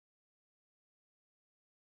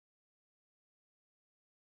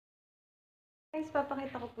Guys,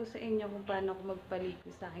 papakita ko po sa inyo kung paano ako magpaligo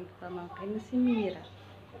sa aking pamangkin na si Mira.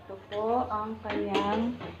 Ito po ang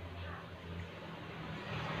kanyang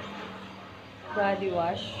body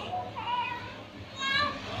wash.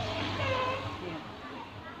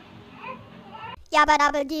 Yabba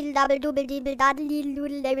dabba diddle double double diddle daddle diddle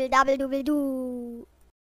doodle double double double doo.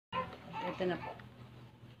 Ito na po.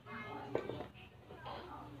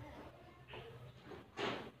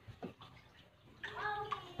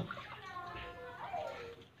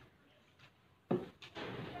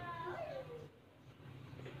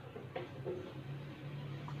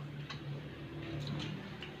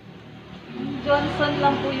 Johnson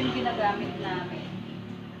lang po yung ginagamit namin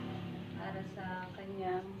para sa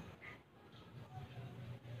kanyang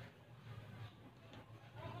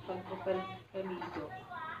pagpapaligo.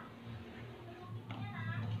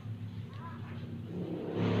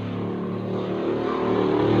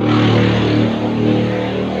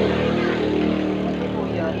 Ito po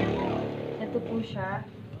yun. Ito po siya.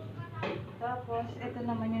 Tapos, ito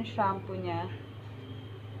naman yung shampoo niya.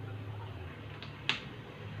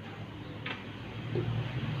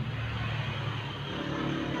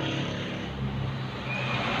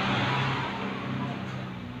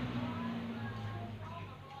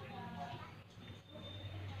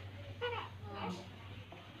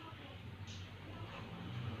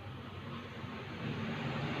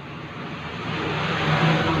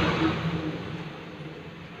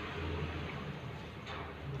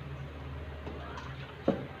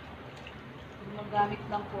 Gamit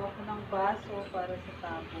lang po ako ng baso para sa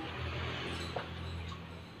tabo.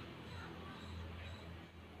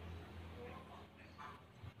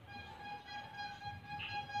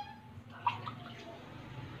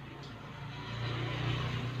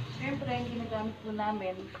 Siyempre, yung ginagamit po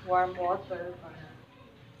namin, warm water para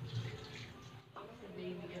sa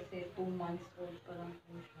baby kasi 2 months old pa lang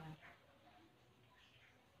po siya.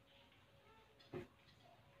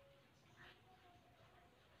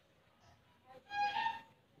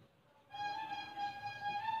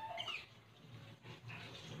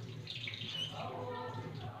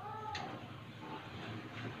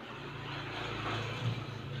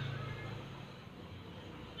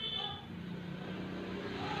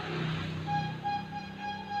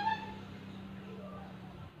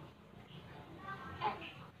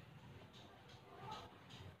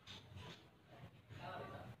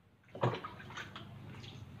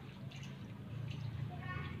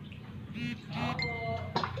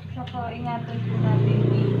 Saka ingatan po natin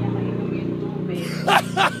hindi niya mainom yung tubig.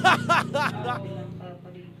 Bilang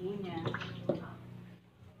papaligo niya.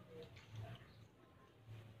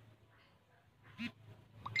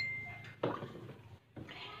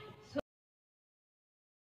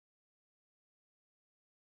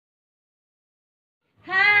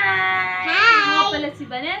 Hi! Hi! Ano pala si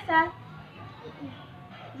Vanessa?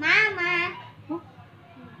 Mama. Huh?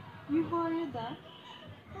 You borrowed that?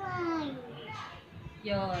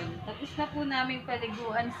 Yon. Tapos na po namin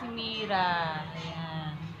paliguan si Mira.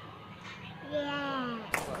 Ayan. Yeah.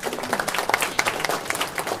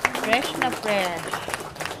 Fresh na fresh.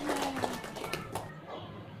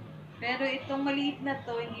 Pero itong maliit na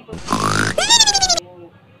to, hindi pa po.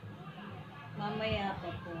 Mamaya pa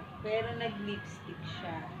po. Pero nag-lipstick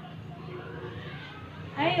siya.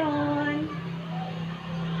 Ayon.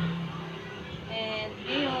 And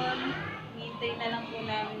ngayon, hintay na lang po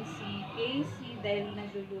namin si Casey dahil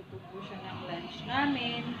nagluluto po siya ng lunch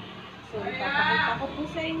namin. So, ipapakita ko po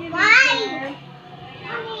sa inyo later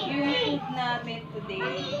yung food namin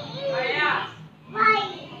today.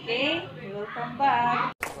 Okay? Welcome back.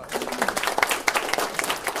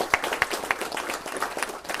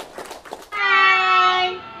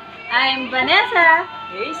 Hi! I'm Vanessa.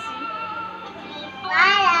 Casey.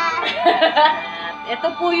 Ito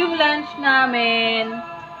po yung lunch namin.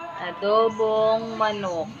 Adobong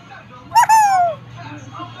manok.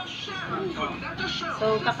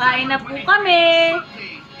 So, kakain na po kami.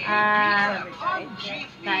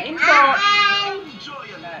 Kain po.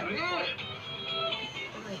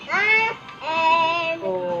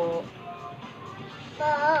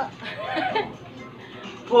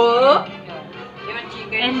 Po.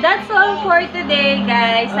 And that's all for today,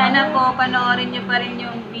 guys. Sana po panoorin nyo pa rin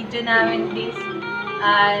yung video namin this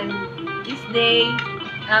day.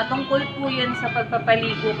 Tungkol po yun sa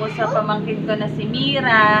pagpapaligo ko sa pamangkin ko na si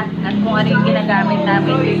Mira at kung ano yung ginagamit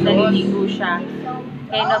namin yung naliligo siya.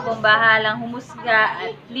 Kayo na pong bahalang humusga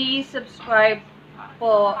at please subscribe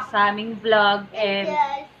po sa aming vlog and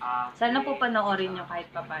sana po panoorin nyo kahit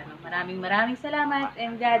papano. Maraming salamat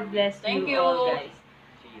and God bless you all, guys.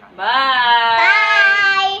 Bye!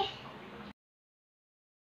 Bye!